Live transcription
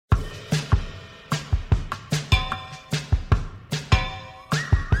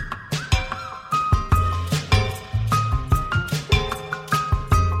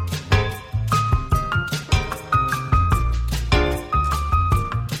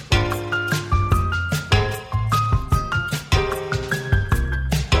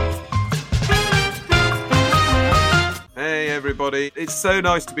everybody. It's so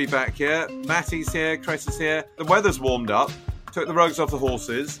nice to be back here. Matty's here, Chris is here. The weather's warmed up. Took the rugs off the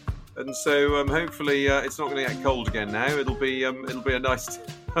horses. And so hopefully it's not going to get cold again now. It'll be a nice...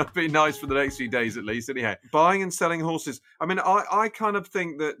 It'll be nice for the next few days at least. Anyhow, buying and selling horses. I mean, I kind of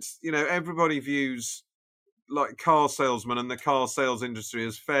think that, everybody views like car salesmen and the car sales industry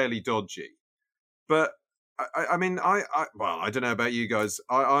as fairly dodgy. But I mean, I don't know about you guys.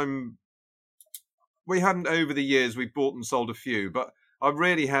 We haven't over the years, we've bought and sold a few, but I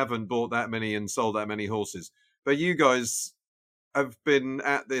really haven't bought that many and sold that many horses. But you guys have been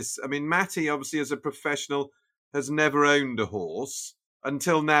at this. I mean, Matty, obviously, as a professional, has never owned a horse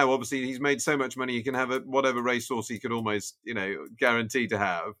until now. Obviously, he's made so much money, he can have whatever racehorse he could almost, guarantee to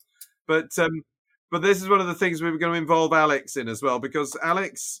have. But this is one of the things we were going to involve Alex in as well, because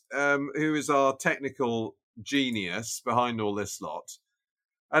Alex, who is our technical genius behind all this lot,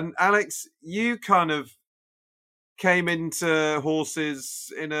 and Alex, you kind of came into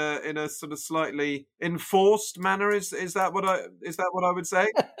horses in a sort of slightly enforced manner. Is that what I would say?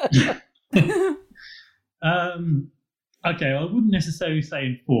 Okay, I wouldn't necessarily say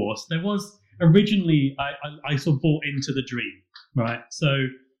enforced. There was originally I sort of bought into the dream, right? So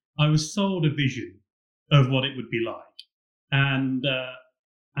I was sold a vision of what it would be like, and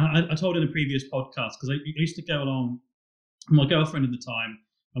I told in a previous podcast, because I used to go along with my girlfriend at the time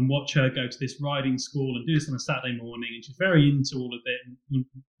and watch her go to this riding school and do this on a Saturday morning, and she's very into all of it and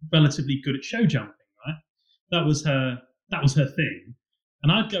relatively good at show jumping, right? That was her thing. And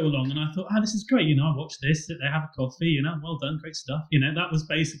I'd go along and I thought, this is great, I watch this, sit there, have a coffee, well done, great stuff. That was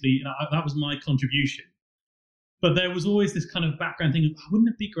basically, that was my contribution. But there was always this kind of background thing of,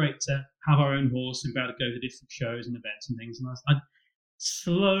 wouldn't it be great to have our own horse and be able to go to different shows and events and things? And I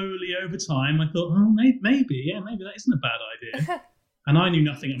slowly over time, I thought, maybe that isn't a bad idea. And I knew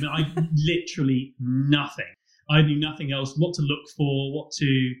nothing. I mean, I literally nothing. I knew nothing else, what to look for, what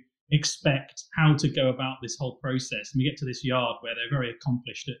to expect, how to go about this whole process. And we get to this yard where they're very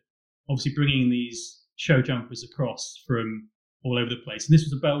accomplished at obviously bringing these show jumpers across from all over the place. And this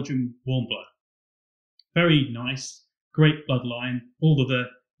was a Belgian warm blood. Very nice, great bloodline, all of the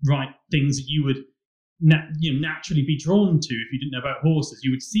right things that you would naturally be drawn to if you didn't know about horses.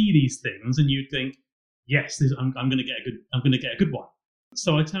 You would see these things and you'd think, yes, I'm going to get a good one.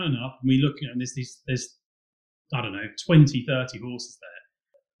 So I turn up and we look, there's I don't know, 20, 30 horses there.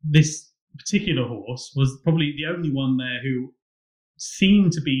 This particular horse was probably the only one there who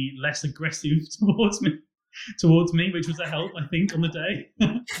seemed to be less aggressive towards me, which was a help, I think, on the day.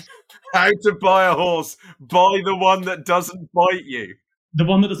 How to buy a horse? Buy the one that doesn't bite you. The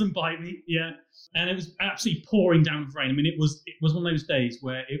one that doesn't bite me, yeah. And it was absolutely pouring down with rain. I mean, it was one of those days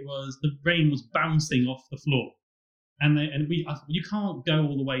where the rain was bouncing off the floor, you can't go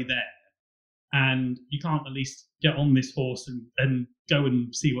all the way there, and you can't at least get on this horse and go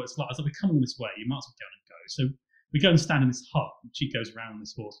and see what it's like. So we come all this way, you might as well go and go. So we go and stand in this hut, and she goes around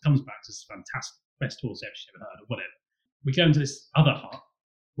this horse, comes back to this fantastic, best horse she's ever heard of, whatever. We go into this other hut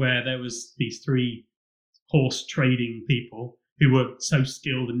where there was these 3 horse trading people who were so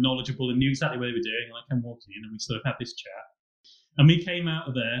skilled and knowledgeable and knew exactly what they were doing. And I came walking in and we sort of had this chat. And we came out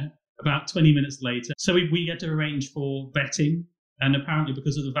of there about 20 minutes later. So we had to arrange for betting. And apparently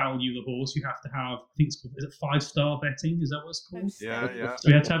because of the value of the horse, you have to have, I think it's called, is it 5-star betting? Is that what it's called? Yeah. So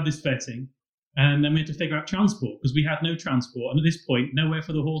we had to have this betting. And then we had to figure out transport because we had no transport. And at this point, nowhere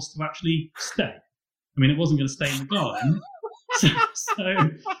for the horse to actually stay. I mean, it wasn't going to stay in the garden. So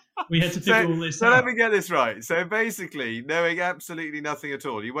we had to figure all this out. So let me get this right. So basically, knowing absolutely nothing at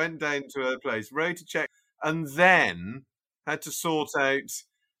all, you went down to her place, wrote a check, and then had to sort out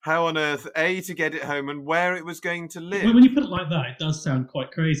how on earth, A, to get it home and where it was going to live. Well, when you put it like that, it does sound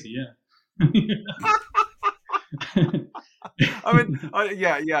quite crazy, yeah. I mean,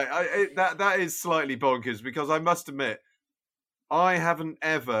 that is slightly bonkers because I must admit, I haven't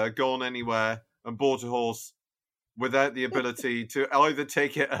ever gone anywhere and bought a horse without the ability to either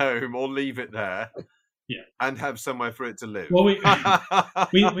take it home or leave it there, and have somewhere for it to live. Well, we kind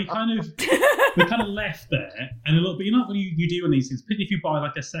of left there, and a little bit. You know what you do on these things, particularly if you buy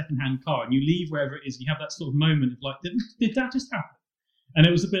like a second-hand car and you leave wherever it is, and you have that sort of moment of like, did that just happen? And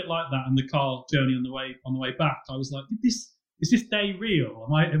it was a bit like that on the car journey on the way back. I was like, is this day real?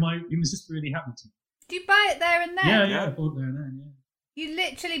 Is this really happening to me? Do you buy it there and then? Yeah, I bought it there and then. Yeah. You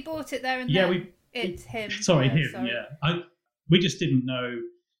literally bought it there and then. Yeah, it's him. Sorry, him. Sorry. Yeah, we just didn't know.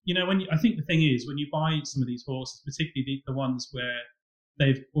 I think the thing is when you buy some of these horses, particularly the ones where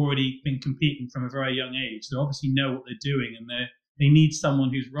they've already been competing from a very young age, they obviously know what they're doing, and they need someone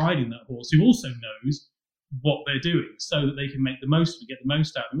who's riding that horse who also knows what they're doing, so that they can make the most and get the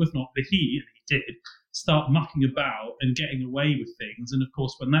most out of them. If not, he did start mucking about and getting away with things. And of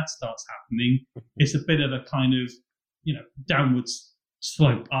course, when that starts happening, it's a bit of a kind of, downwards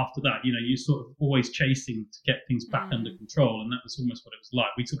slope after that. You're sort of always chasing to get things back under control. And that was almost what it was like.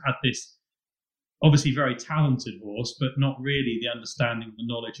 We sort of had this obviously very talented horse, but not really the understanding, the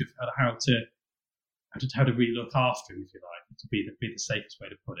knowledge of how to really look after him, if you like, to be the safest way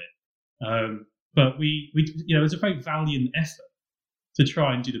to put it. But we it was a very valiant effort to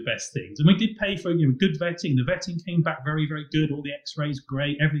try and do the best things. And we did pay for good vetting. The vetting came back very, very good. All the x-rays,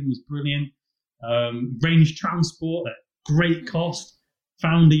 great. Everything was brilliant. Range transport at great cost.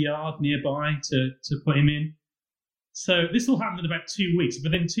 Found a yard nearby to put him in. So this all happened in about 2 weeks.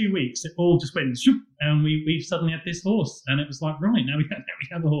 Within 2 weeks, it all just went shoop, and we suddenly had this horse. And it was like, right, now we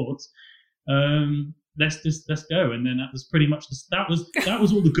have a horse. Let's go. And then that was pretty much that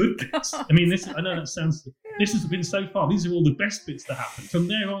was all the good bits. I mean, this has been so far. These are all the best bits that happened. From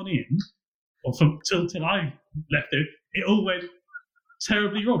there on in, or till I left it all went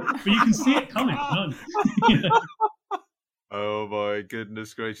terribly wrong. But you can see it coming. Can't you? Oh my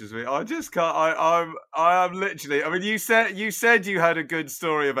goodness gracious me! I just can't. I am literally. I mean, you said you had a good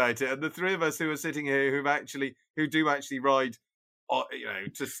story about it, and the three of us who are sitting here who do actually ride,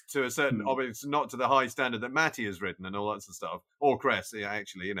 to a certain. I mean, it's not to the high standard that Matty has ridden and all that sort of stuff, or Cress,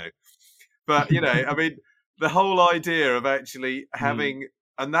 actually, But I mean, the whole idea of actually having,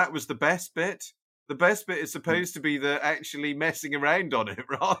 and that was the best bit. The best bit is supposed to be the actually messing around on it,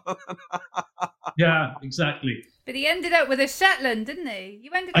 rather than... Yeah, exactly. But he ended up with a Shetland, didn't he?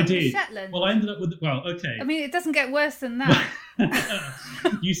 You ended up with a Shetland. Well, I ended up with... Well, okay. I mean, it doesn't get worse than that.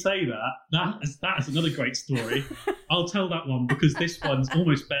 You say that. That is another great story. I'll tell that one because this one's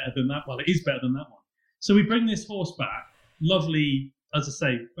almost better than that. Well, it is better than that one. So we bring this horse back. Lovely, as I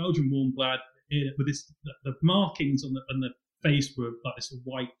say, Belgian warmblood with this. The markings on the face were like this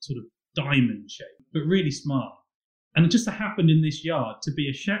white sort of diamond shape, but really smart. And it just happened in this yard to be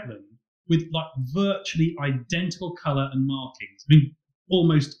a Shetland with like virtually identical colour and markings. I mean,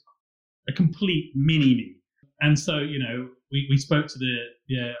 almost a complete mini-me. And so, we spoke to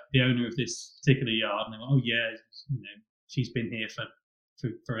the owner of this particular yard, and they were, oh yeah, she's been here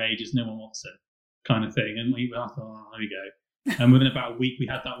for ages. No one wants her, kind of thing. And I thought, oh, there we go. And within about a week, we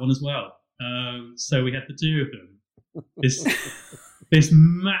had that one as well. So we had the two of them. This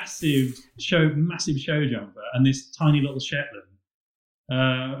massive show jumper and this tiny little Shetland.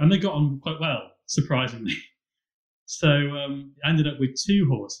 And they got on quite well, surprisingly. So I ended up with two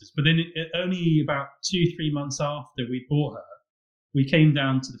horses. But then only about 2-3 months after we bought her, we came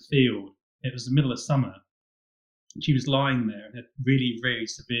down to the field. It was the middle of summer. She was lying there and had really, really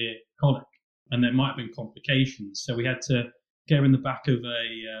severe colic. And there might have been complications. So we had to get her in the back of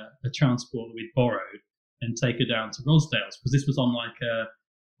a transport that we'd borrowed and take her down to Rosdale's, because this was on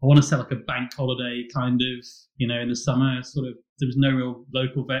I want to say like a bank holiday kind of, in the summer, sort of, there was no real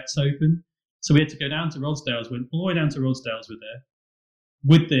local vets open. So we had to go down to Rosdale's, went all the way down to Rosdale's with her.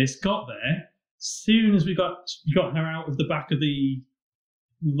 With this, got there, soon as we got her out of the back of the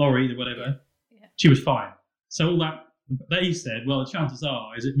lorry or whatever, she was fine. So all that, they said, well, the chances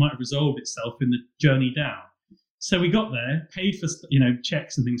are is it might have resolved itself in the journey down. So we got there, paid for,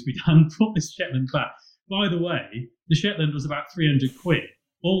 checks and things we'd done, brought this Shetland back. By the way, the Shetland was about 300 quid.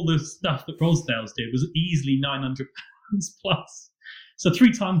 All the stuff that Rosdale's did was easily £900 plus. So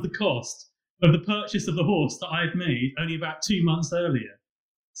 3 times the cost of the purchase of the horse that I had made only about 2 months earlier.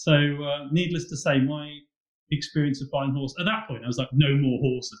 So needless to say, my experience of buying horse, at that point, I was like, no more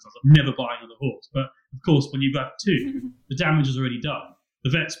horses. I was like, never buying another horse. But of course, when you've got 2, the damage is already done. The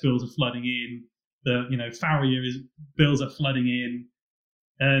vet's bills are flooding in. The farrier bills are flooding in.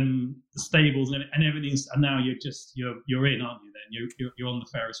 And the stables and everything's, and now you're in, aren't you? Then you're on the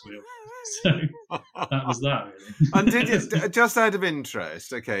Ferris wheel. So that was that, really. And did you, just out of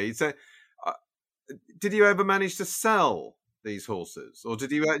interest, okay? So, did you ever manage to sell these horses, or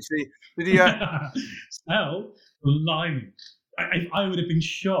did you sell? Blimey, I would have been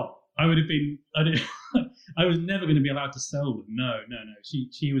shot. I would have been. I was never going to be allowed to sell them. No.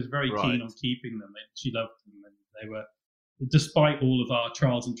 She was very keen on keeping them. She loved them, and they were. Despite all of our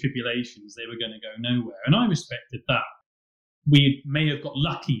trials and tribulations, they were going to go nowhere. And I respected that. We may have got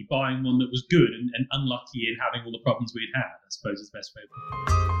lucky buying one that was good and unlucky in having all the problems we'd had, I suppose is the best way of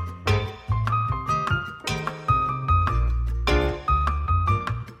putting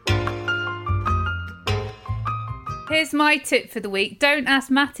it. Here's my tip for the week. Don't ask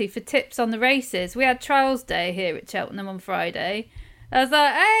Matty for tips on the races. We had trials day here at Cheltenham on Friday. I was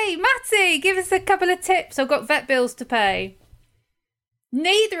like, hey, Matty, give us a couple of tips. I've got vet bills to pay.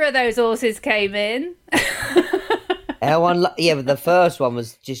 Neither of those horses came in. But the first one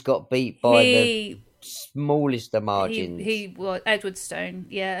was just got beat by smallest of margins. He was Edwardstone,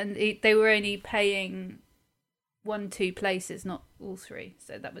 yeah, and they were only paying 1-2 places, not all 3.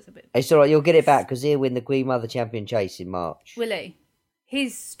 So that was a bit. It's all right. You'll get it back because he'll win the Queen Mother Champion Chase in March. Will he?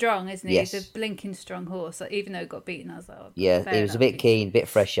 He's strong, isn't he? Yes. He's a blinking strong horse. Like, even though he got beaten, I was like, oh, Yeah, he was a bit keen, a bit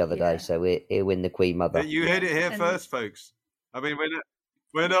fresh the other Yeah. day, so he'll win the Queen Mother. You heard it here first, folks. I mean,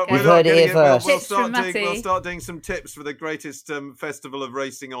 we're not You've heard it getting here first. We'll Tips from Matty. start doing some tips for the greatest festival of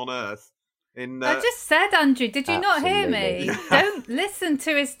racing on earth. I just said, Andrew, did you not hear me? Absolutely. Don't listen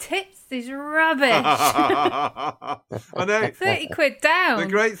to his tips. He's rubbish. I know. 30 quid down. The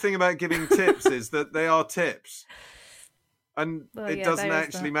great thing about giving tips is that they are tips. And Well, it yeah, doesn't there is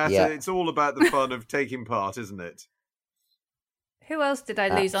actually that. matter. Yeah. It's all about the fun of taking part, isn't it? Who else did I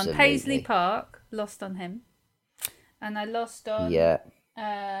lose on? Absolutely. Paisley Park. Lost on him. And I lost on... Yeah.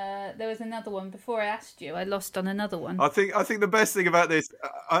 There was another one. Before I asked you, I lost on another one. I think the best thing about this,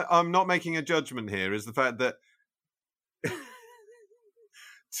 I'm not making a judgment here, is the fact that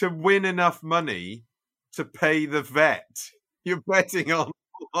to win enough money to pay the vet, you're betting on.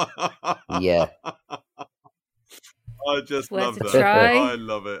 Yeah. I just Worth love a that. try. I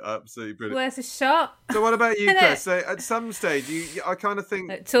love it. Absolutely brilliant. Worth a shot. So what about you, Isn't Chris? it? So at some stage, I kind of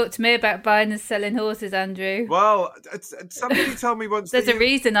think, Talk to me about buying and selling horses, Andrew. well, somebody told me once There's that a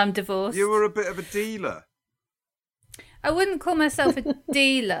reason I'm divorced. you were a bit of a dealer. I wouldn't call myself a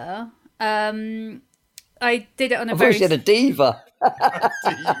dealer. I did it on a I thought very... you said a diva.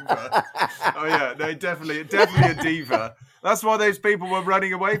 Diva. Oh yeah, no, definitely a diva. That's why those people were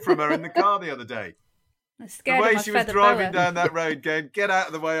running away from her in the car the other day. I'm The scared way of my she was feather driving boa. down that road, going, "Get out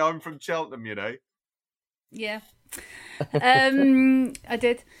of the way! I'm from Cheltenham," you know. Yeah. I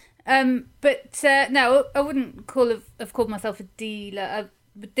did. But no, I wouldn't have called myself a dealer. I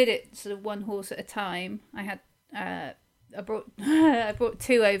did it sort of one horse at a time. I had I brought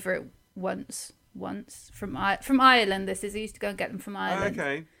 2 over at once from Ireland. This is I used to go and get them from Ireland.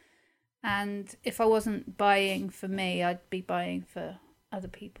 Okay. And if I wasn't buying for me, I'd be buying for other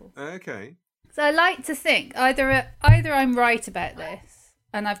people. Okay. So I like to think either I'm right about this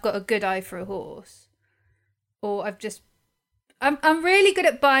and I've got a good eye for a horse, or I'm really good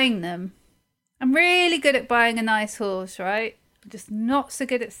at buying them. I'm really good at buying a nice horse, right? I'm just not so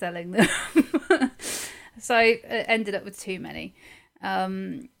good at selling them. So I ended up with too many.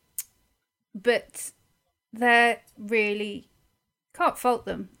 But they're really, can't fault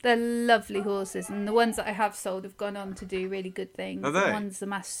them. They're lovely horses, and the ones that I have sold have gone on to do really good things. Are they? One's the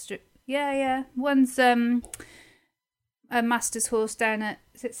master. Yeah. One's a master's horse down at,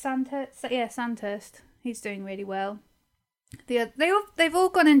 is it Sandhurst? Yeah, Sandhurst. He's doing really well. They've all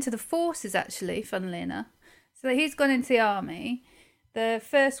gone into the forces, actually, funnily enough. So he's gone into the army. The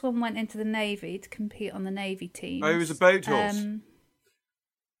first one went into the Navy to compete on the Navy team. Oh, he was a boat horse.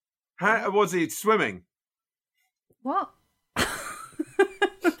 How was he swimming? What?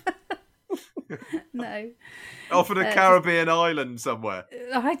 No. Off on a Caribbean island somewhere.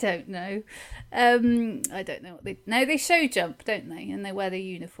 I don't know. I don't know what they... No, they show jump, don't they? And they wear their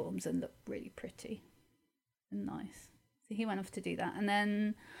uniforms and look really pretty and nice. So he went off to do that. And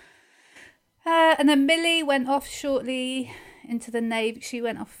then Millie went off shortly into the Navy. She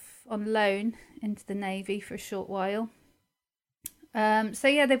went off on loan into the Navy for a short while. So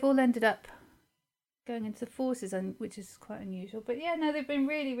yeah, they've all ended up going into the forces, which is quite unusual. But yeah, no, they've been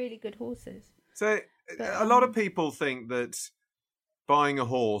really, really good horses. So a lot of people think that buying a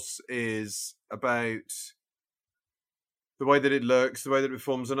horse is about the way that it looks, the way that it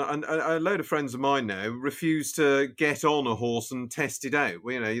performs, and a load of friends of mine now refuse to get on a horse and test it out.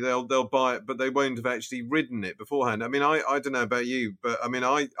 You know, they'll buy it, but they won't have actually ridden it beforehand. I mean, I don't know about you, but I mean,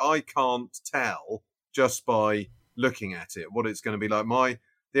 I can't tell just by looking at it what it's going to be like.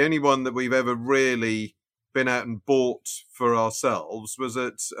 The only one that we've ever really been out and bought for ourselves was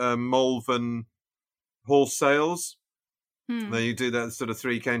at Malvern Horse Sales. There you do that sort of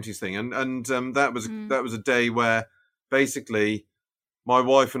 3 counties thing, and that was a day where basically my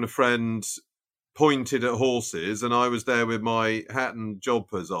wife and a friend pointed at horses, and I was there with my hat and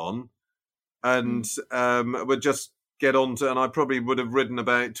jodhpurs on, and would just get on to, and I probably would have ridden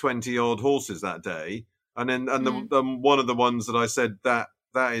about 20 odd horses that day, and then the one of the ones that I said that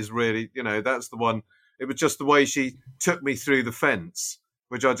is really, you know, that's the one. It was just the way she took me through the fence,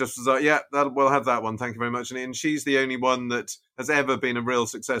 which I just was like, yeah, we'll have that one. Thank you very much. And she's the only one that has ever been a real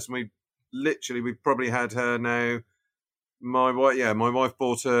success. And we've probably had her now. My wife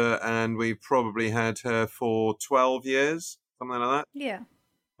bought her, and we've probably had her for 12 years, something like that. Yeah.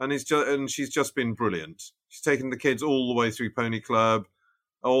 And she's just been brilliant. She's taken the kids all the way through Pony Club,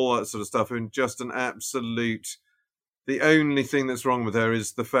 all that sort of stuff, and just an absolute The only thing that's wrong with her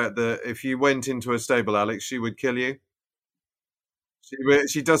is the fact that if you went into her stable, Alex, she would kill you.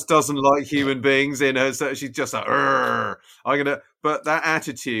 She just doesn't like human beings in her, so she's just like, "Urgh, I'm gonna." But that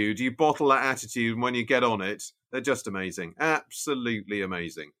attitude, you bottle that attitude, and when you get on it, they're just amazing, absolutely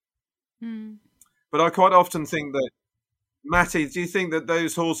amazing. Mm. But I quite often think that, Matty, do you think that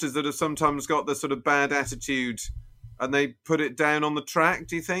those horses that have sometimes got the sort of bad attitude, and they put it down on the track?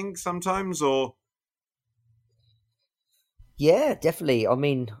 Do you think sometimes, or? Yeah, definitely. I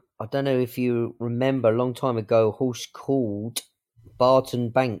mean, I don't know if you remember a long time ago, a horse called Barton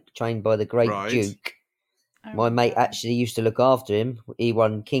Bank, trained by the great Right. Duke. I My remember mate that. actually used to look after him. He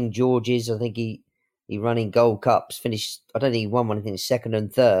won King George's. I think he run in Gold Cups. Finished. I don't think he won one. I think second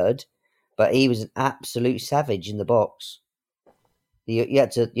and third. But he was an absolute savage in the box. You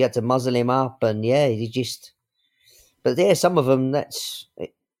had to muzzle him up, and yeah, he just. But yeah, some of them that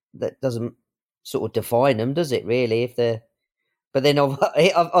doesn't sort of define them, does it? Really, if they're. But then I've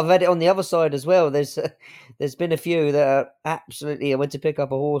had it on the other side as well. There's been a few that are absolutely. I went to pick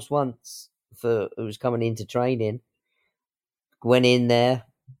up a horse once who was coming into training. Went in there,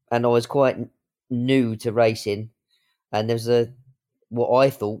 and I was quite new to racing, and there was what I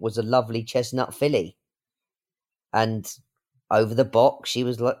thought was a lovely chestnut filly, and over the box she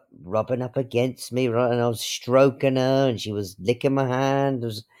was like rubbing up against me, right, and I was stroking her, and she was licking my hand,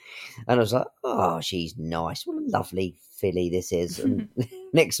 and I was like, oh, she's nice, what a lovely filly this is. And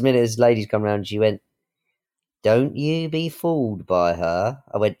next minute, this lady's come round, and she went, don't you be fooled by her.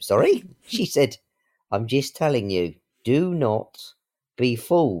 I went, sorry? She said, I'm just telling you, do not be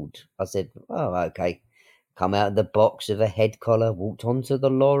fooled. I said, oh, okay. Come out of the box with a head collar, walked onto the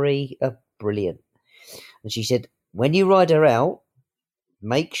lorry. Brilliant. And she said, when you ride her out,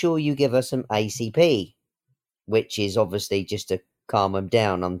 make sure you give her some ACP, which is obviously just to calm them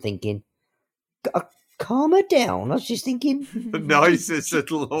down. I'm thinking, calm her down? I was just thinking, The nicest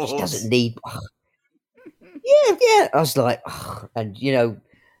little she horse. doesn't need. Yeah. I was like, and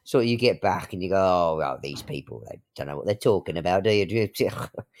sort of you get back and you go, oh, well, these people, they don't know what they're talking about, do you? There's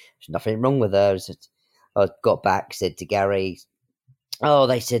nothing wrong with her. So I got back, said to Gary, oh,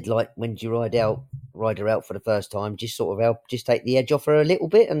 they said, like, when do you ride her out for the first time? Just sort of just take the edge off her a little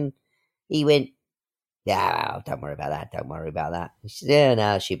bit. And he went, yeah, don't worry about that. He said, yeah,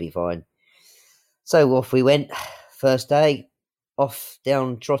 no, she'll be fine. So off we went. First day,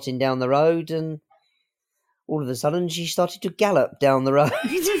 trotting down the road, and all of a sudden she started to gallop down the road.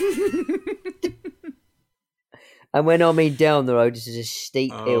 And when I mean down the road, this is a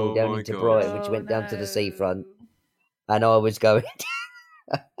steep hill down my into God. Brighton, which went down to the seafront. And I was going.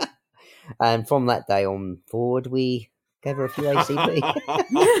 And from that day on forward, we gave her a few ACP.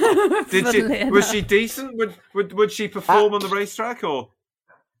 Was she decent? Would she perform on the racetrack, or?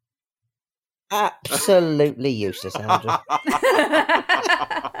 Absolutely useless, Andrew.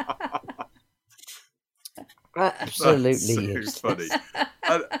 Absolutely That's so useless. funny.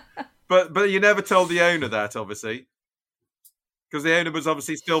 But you never told the owner that, obviously, because the owner was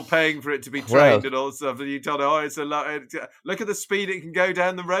obviously still paying for it to be trained and all that stuff. And you told her, oh, look at the speed it can go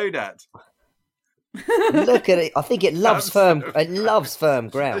down the road at. Look at it. I think it loves firm. It loves firm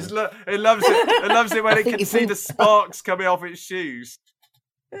ground. It loves it. It loves it when it can see the sparks coming off its shoes.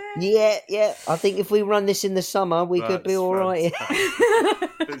 Yeah. I think if we run this in the summer, we could be all right.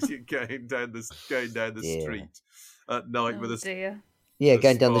 As you're going down the street at night with a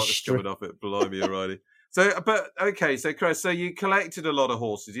going down the street coming off it. Blimey, O'Reilly. So, but okay, so Chris, so you collected a lot of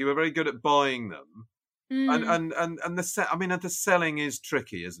horses. You were very good at buying them, and the selling is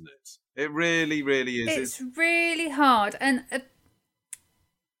tricky, isn't it? It really, really is. It's really hard, and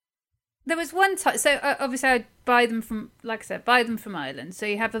there was one time. So obviously, I buy them from, like I said, Ireland. So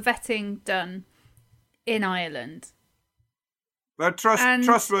you have a vetting done in Ireland. They're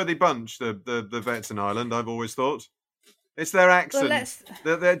trustworthy bunch, the vets in Ireland. I've always thought it's their accent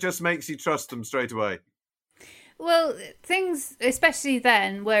that just makes you trust them straight away. Well, things, especially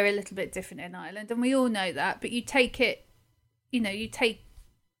then, were a little bit different in Ireland, and we all know that. But you take it,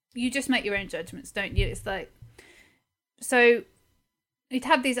 you just make your own judgments, don't you? It's like, so you'd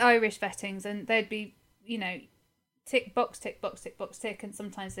have these Irish vettings, and they'd be, tick box, tick box, tick box, tick, and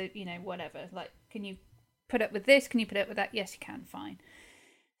sometimes they, whatever. Like, can you put up with this? Can you put up with that? Yes, you can. Fine.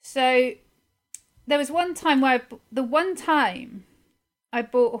 So there was one time where I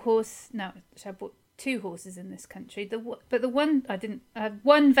bought a horse. No, I bought 2 horses in this country. But the one I didn't. I had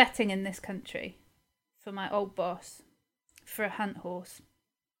one vetting in this country for my old boss for a hunt horse.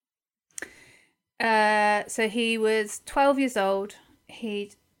 So he was 12 years old.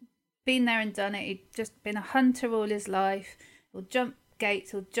 He'd been there and done it. He'd just been a hunter all his life. He'll jump gates.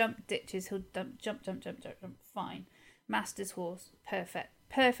 He'll jump ditches. He'll jump. Fine. Master's horse,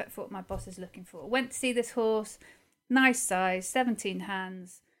 perfect for what my boss is looking for. Went to see this horse, nice size, 17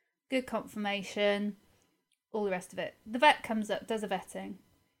 hands, good conformation, all the rest of it. The vet comes up, does a vetting.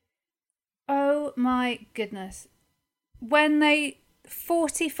 Oh my goodness.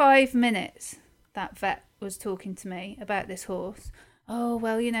 45 minutes, that vet was talking to me about this horse. Oh,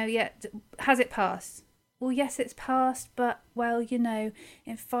 well, has it passed? Well, yes, it's passed, but, well, in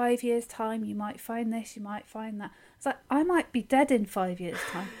 5 years' time, you might find this, you might find that. It's like, I might be dead in 5 years'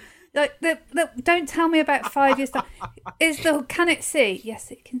 time. Like, don't tell me about 5 years' time. Can it see?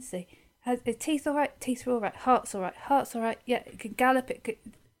 Yes, it can see. Is teeth all right? Teeth are all right. Heart's all right. Heart's all right. Yeah, it can gallop.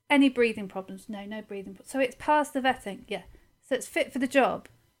 Any breathing problems? No breathing problems. So it's passed the vetting. Yeah. So it's fit for the job.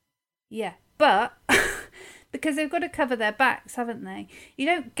 Yeah. But because they've got to cover their backs, haven't they? You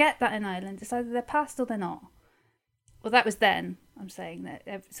don't get that in Ireland. It's either they're passed or they're not. Well, that was then. I'm saying that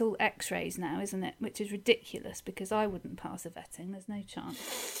it's all X-rays now, isn't it? Which is ridiculous because I wouldn't pass a vetting. There's no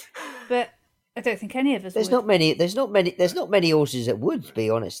chance. But I don't think any of us. There's not many horses that would, to be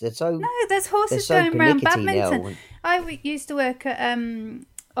honest. There's horses going around badminton. I used to work at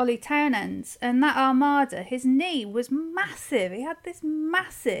Ollie Townend's, and that Armada, his knee was massive. He had this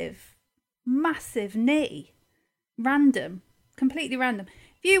massive knee. Random. Completely random.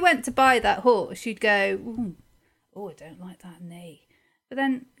 If you went to buy that horse, you'd go, oh, I don't like that knee. But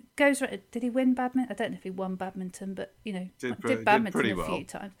then goes right. Did he win badminton? I don't know if he won badminton, but, did badminton a few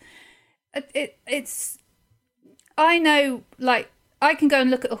times. It's. I know, like, I can go and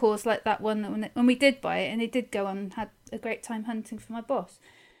look at a horse like that one when we did buy it, and he did go on and had a great time hunting for my boss.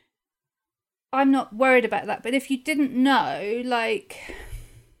 I'm not worried about that, but if you didn't know, like,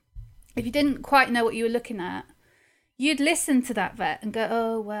 if you didn't quite know what you were looking at, you'd listen to that vet and go,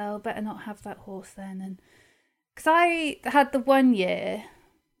 oh, well, better not have that horse then. And because I had the 1 year,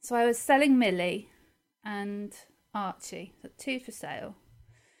 so I was selling Millie and Archie, so 2 for sale.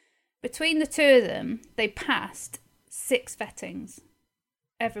 Between the 2 of them, they passed 6 vettings.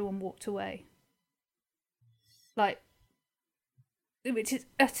 Everyone walked away. Like, which is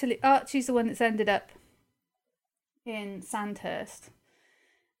utterly... Archie's the one that's ended up in Sandhurst.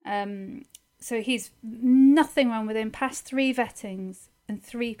 So he's nothing wrong with him. Passed 3 vettings and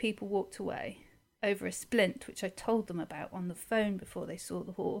 3 people walked away over a splint, which I told them about on the phone before they saw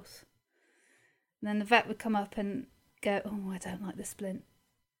the horse. And then the vet would come up and go, oh, I don't like the splint.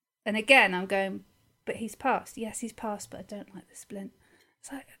 And again, I'm going, but he's passed. Yes, he's passed, but I don't like the splint.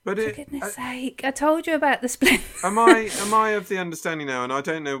 It's like, for goodness sake, I told you about the splint. Am I of the understanding now, and I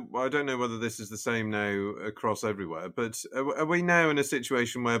don't know whether this is the same now across everywhere, but are we now in a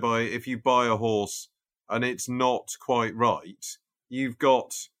situation whereby if you buy a horse and it's not quite right, you've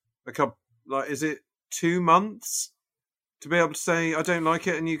got a couple, like, is it 2 months to be able to say I don't like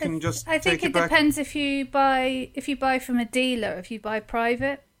it, and you can just take it back? I think it depends if you buy from a dealer, if you buy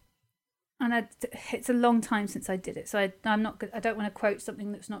private. And it's a long time since I did it, so I don't want to quote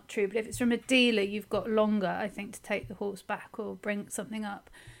something that's not true. But if it's from a dealer, you've got longer, I think, to take the horse back or bring something up.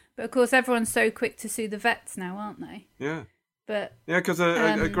 But of course, everyone's so quick to sue the vets now, aren't they? Yeah. But yeah, because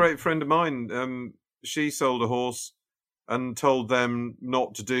a great friend of mine, she sold a horse and told them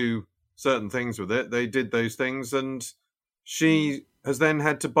not to do certain things with it. They did those things, and she has then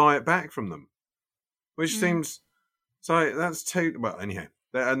had to buy it back from them, which seems so. That's totally well. Anyhow.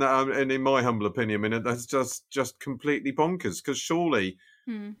 And in my humble opinion, I mean, that's just completely bonkers. Because surely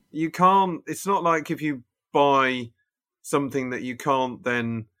you can't. It's not like if you buy something that you can't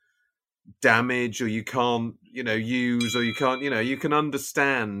then damage, or you can't, use, or you can't, you can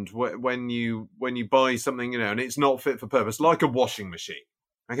understand when you buy something, and it's not fit for purpose, like a washing machine.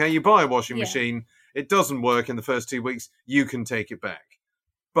 Okay, you buy a washing machine, it doesn't work in the first 2 weeks, you can take it back,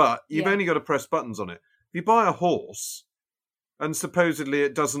 but you've only got to press buttons on it. If you buy a horse, and supposedly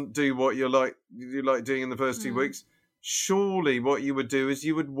it doesn't do what you like doing in the first 2 weeks, surely what you would do is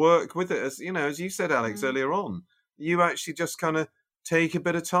you would work with it. As you said, Alex, earlier on, you actually just kind of take a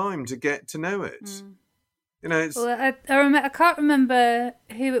bit of time to get to know it. It's... Well, I can't remember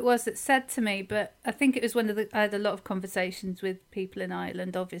who it was that said to me, but I think it was I had a lot of conversations with people in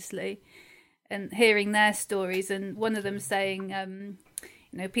Ireland, obviously, and hearing their stories, and one of them saying...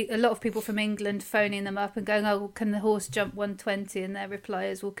 a lot of people from England phoning them up and going, oh, can the horse jump 120? And their reply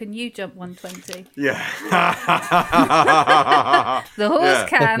is, well, can you jump 120? Yeah. The horse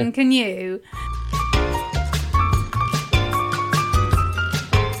can you?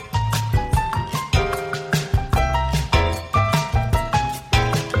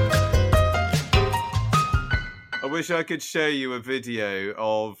 I wish I could show you a video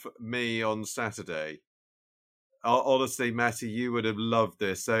of me on Saturday. Honestly, Matty, you would have loved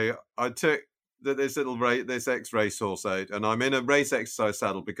this. So I took this little this ex-racehorse out, and I'm in a race exercise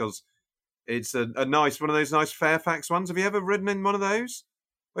saddle because it's a nice one of those nice Fairfax ones. Have you ever ridden in one of those?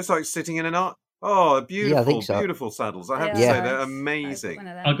 It's like sitting in an art. Oh, beautiful, think so. beautiful saddles. I have to Yeah. say they're Nice. amazing.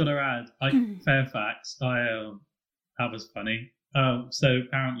 I've got to add, Fairfax. That was funny. So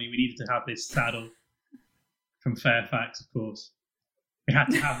apparently we needed to have this saddle from Fairfax, of course. We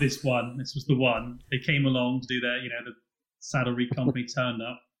had to have this one. This was the one. They came along to do their, the saddlery company turned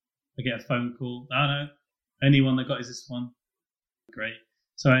up. I get a phone call. No, anyone that got is this one. Great.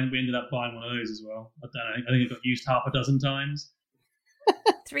 So we ended up buying one of those as well. I don't know. I think it got used half a dozen times.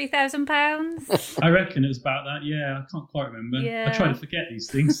 £3,000. I reckon it was about that. Yeah, I can't quite remember. Yeah. I try to forget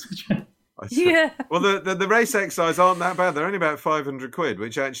these things. Yeah. Well, the race exercise aren't that bad. They're only about £500,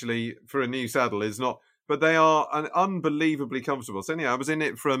 which actually for a new saddle is not. But they are unbelievably comfortable. So anyhow, I was in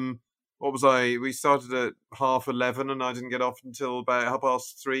it from we started at 11:30, and I didn't get off until about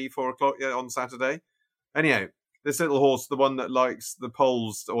 3:30, 4 o'clock on Saturday. Anyhow, this little horse, the one that likes the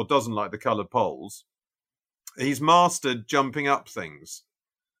poles or doesn't like the coloured poles, he's mastered jumping up things.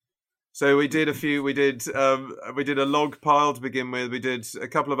 So we did we did a log pile to begin with. We did a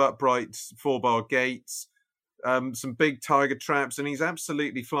couple of upright 4-bar gates, some big tiger traps, and he's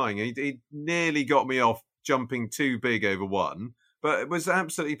absolutely flying. He nearly got me off jumping too big over one, but it was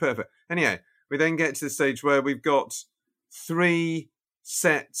absolutely perfect. Anyhow, we then get to the stage where we've got 3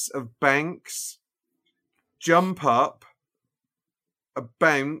 sets of banks, jump up, a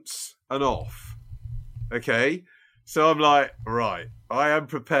bounce, and off. Okay? So I'm like, right, I am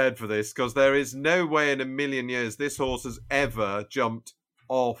prepared for this because there is no way in a million years this horse has ever jumped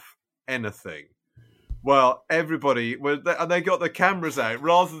off anything. Well, everybody, and they got the cameras out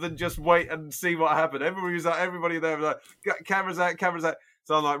rather than just wait and see what happened. Everybody there was like, cameras out.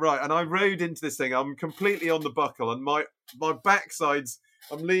 So I'm like, right, and I rode into this thing. I'm completely on the buckle, and my backside's,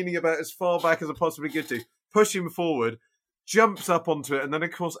 I'm leaning about as far back as I possibly could to, push him forward, jumps up onto it, and then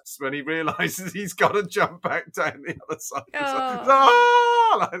of course when he realises he's got to jump back down the other side.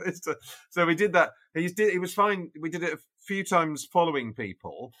 Like this. So we did that. He was fine. We did it a few times following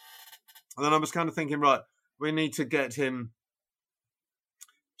people. And then I was kind of thinking, right, we need to get him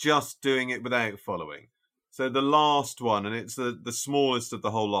just doing it without following. So the last one, and it's the smallest of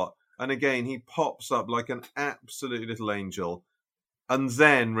the whole lot. And again, he pops up like an absolute little angel and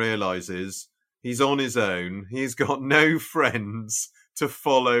then realises he's on his own. He's got no friends to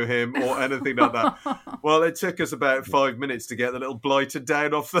follow him or anything like that. Well, it took us about 5 minutes to get the little blighter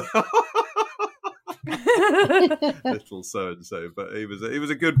down off the... little so-and-so, but he was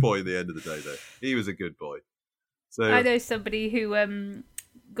a good boy at the end of the day, though. He was a good boy. So I know somebody who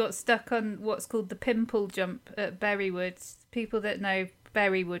got stuck on what's called the pimple jump at Berrywood. People that know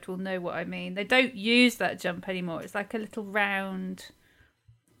Berrywood will know what I mean. They don't use that jump anymore. It's like a little round,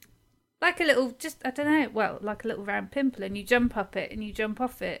 like a little, just, I don't know, well, like a little round pimple, and you jump up it and you jump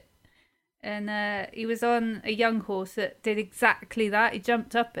off it. And he was on a young horse that did exactly that. He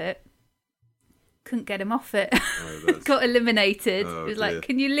jumped up it. Couldn't get him off it. Got eliminated. Oh, he was dear. like,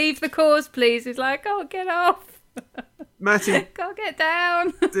 "Can you leave the course, please?" He's like, "Oh, get off." Matty, Can't get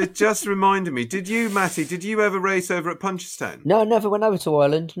down. it just reminded me, did you ever race over at Punchestown? No, never went over to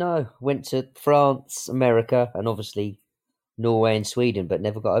Ireland. No, went to France, America, and obviously Norway and Sweden, but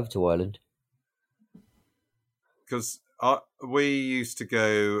never got over to Ireland. Because we used to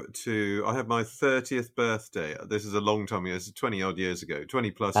go to, I had my 30th birthday. This is a long time ago. This is 20 odd years ago,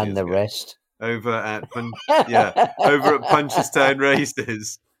 20 plus years And the ago. rest. Over at Punchestown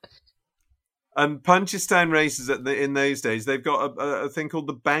races. And Punchestown races in those days, they've got a thing called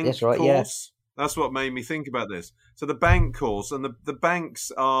the bank That's right, course. Yeah. That's what made me think about this. So the bank course, and the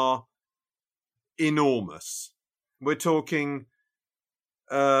banks are enormous. We're talking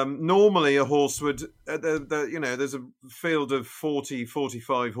normally a horse would, there's a field of 40,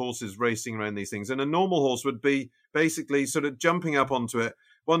 45 horses racing around these things, and a normal horse would be basically sort of jumping up onto it,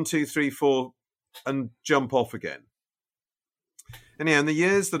 1, 2, 3, 4, and jump off again. Anyhow, in the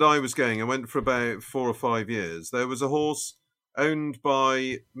years that I was going, I went for about 4 or 5 years. There was a horse owned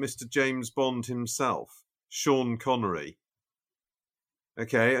by Mr. James Bond himself, Sean Connery.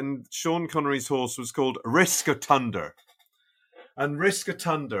 Okay, and Sean Connery's horse was called Riscatunder. And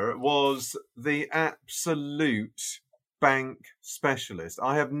Riscatunder was the absolute bank specialist.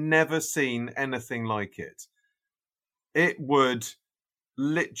 I have never seen anything like it. It would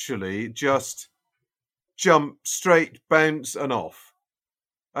literally just jump straight, bounce, and off.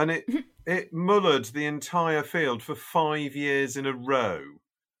 And it mullered the entire field for 5 years in a row.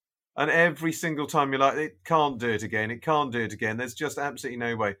 And every single time you're like, it can't do it again. There's just absolutely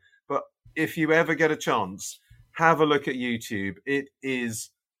no way. But if you ever get a chance, have a look at YouTube. It is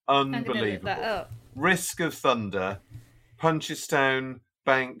I'm going to look Unbelievable. that up. Risk of Thunder, Punchestown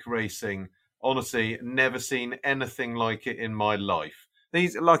Bank Racing. Honestly, never seen anything like it in my life.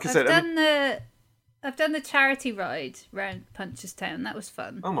 These, like I said, I've done the charity ride round Punchestown. That was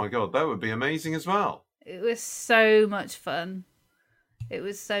fun. oh my God, that would be amazing as well. It was so much fun. It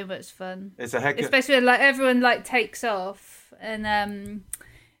was so much fun. It's a heck of... Especially when everyone takes off and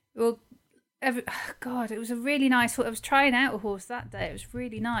God, it was a really nice horse. I was trying out a horse that day. It was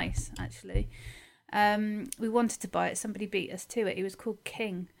really nice, actually. We wanted to buy it. Somebody beat us to it. He was called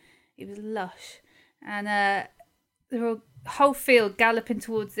King. He was lush. And there were a whole field galloping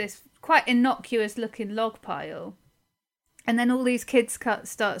towards this quite innocuous looking log pile. And then all these kids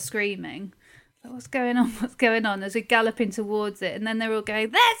start screaming. Like, what's going on? What's going on? As we're galloping towards it. And then they're all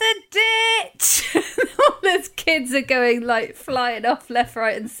going, there's a ditch! All those kids are going flying off left,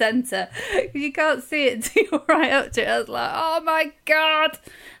 right and centre. You can't see it until you're right up to it. I was like, oh my God.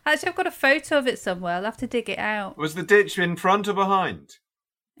 Actually, I've got a photo of it somewhere. I'll have to dig it out. Was the ditch in front or behind?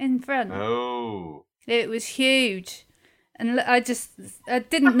 In front. Oh. It was huge. And I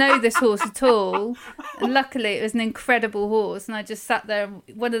didn't know this horse at all. And luckily, it was an incredible horse. And I just sat there,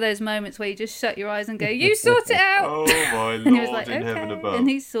 one of those moments where you just shut your eyes and go, you sort it out. Oh, my Lord, and he was like, in heaven okay. above. And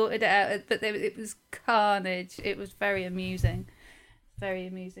he sorted it out. But it was carnage. It was very amusing. Very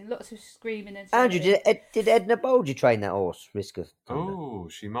amusing. Lots of screaming and shouting. Andrew, did Edna Bolger train that horse, Risk of Thunder? Oh,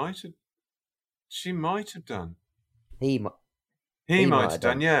 she might have done. He might have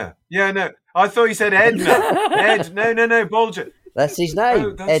done, yeah. Yeah, no. I thought you said Edna. No, Bolger. That's his name,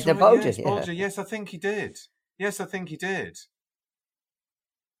 Oh, that's Edna right, Bolger. yes, Yeah. Bolger. Yes, I think he did.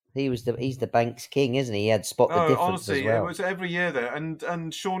 He's the Banks King, isn't he? He had Spot the Difference honestly, as well. it was every year there,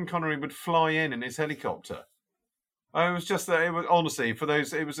 and Sean Connery would fly in his helicopter. I was just there. It was honestly for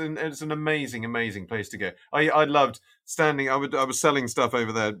those. It was an amazing place to go. I loved standing. I was selling stuff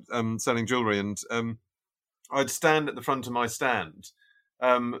over there, selling jewellery, and I'd stand at the front of my stand,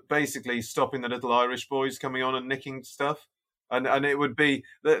 basically stopping the little Irish boys coming on and nicking stuff, and it would be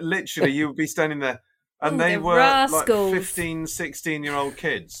that literally you would be standing there, and they were rascals. like 15, 16-year-old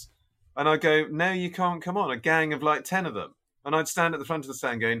kids, and I go, no, you can't come on. A gang of 10 of them, and I'd stand at the front of the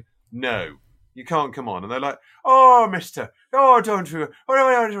stand going, no. You can't come on. And they're like, oh, mister. Oh, don't you.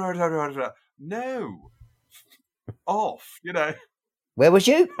 No. Off, Where was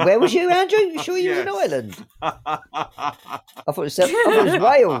you, Andrew? You sure you was in Ireland? I thought it was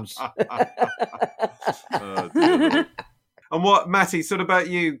Wales. Oh, dear. And what, Matty, sort of about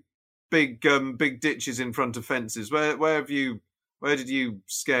you, big ditches in front of fences. Where did you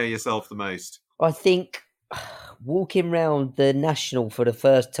scare yourself the most? I think walking round the National for the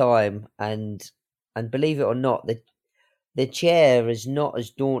first time, and believe it or not, the chair is not as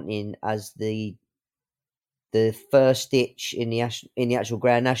daunting as the first ditch in the actual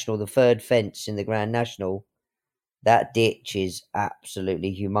Grand National, the third fence in the Grand National. That ditch is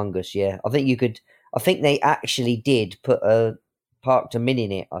absolutely humongous. Yeah, I think they actually did parked a Mini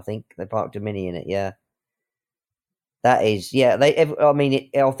in it. I think they parked a Mini in it. Yeah, that is. Yeah, I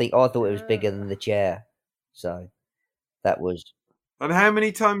thought it was bigger than the chair. So that was. And how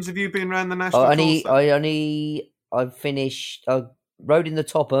many times have you been around the National? I finished. I rode in the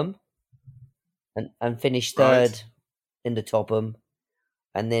Topham, and finished third in the Topham,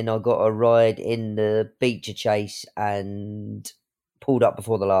 and then I got a ride in the Beecher Chase and pulled up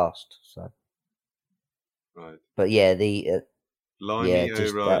before the last. So, right. But yeah, the Limey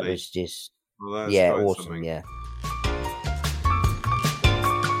O'Reilly. That was just Well, yeah, quite awesome. something. Yeah.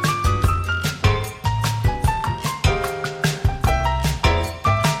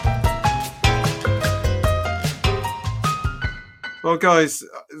 Well, guys,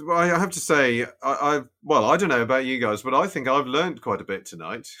 I have to say, I don't know about you guys, but I think I've learned quite a bit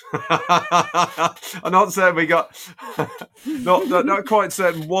tonight. I'm not certain we got, not quite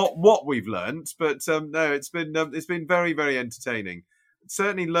certain what we've learned, but no, it's been very, very entertaining.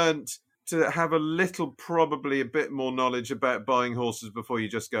 Certainly learnt to have probably a bit more knowledge about buying horses before you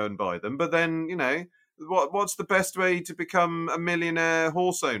just go and buy them. But then, what's the best way to become a millionaire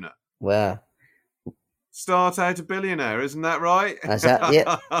horse owner? Well. Start out a billionaire, isn't that right? That's that,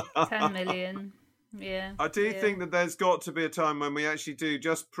 yeah. 10 million. Yeah. I do think that there's got to be a time when we actually do,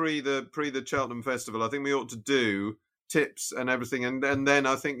 just pre the Cheltenham Festival, I think we ought to do tips and everything, and then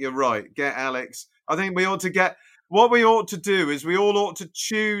I think you're right. Get Alex. I think we ought to get. What we ought to do is we all ought to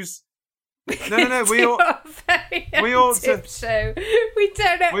choose. No. We ought to show. We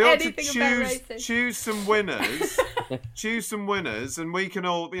don't know we ought anything to about racing. choose some winners. Choose some winners, and we can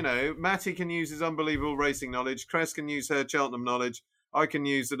all, Matty can use his unbelievable racing knowledge. Cress can use her Cheltenham knowledge. I can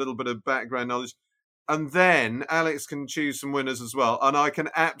use a little bit of background knowledge. and then Alex can choose some winners as well. And I can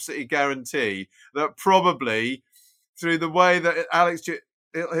absolutely guarantee that probably through the way that Alex,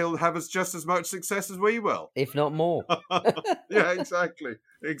 he'll have just as much success as we will. If not more. Yeah, exactly.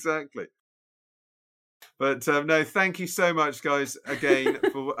 But no, thank you so much, guys, again,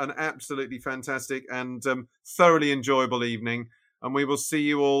 for an absolutely fantastic and thoroughly enjoyable evening. And we will see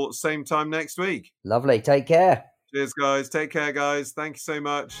you all same time next week. Lovely. Take care. Cheers, guys. Take care, guys. Thank you so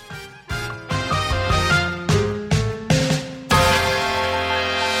much.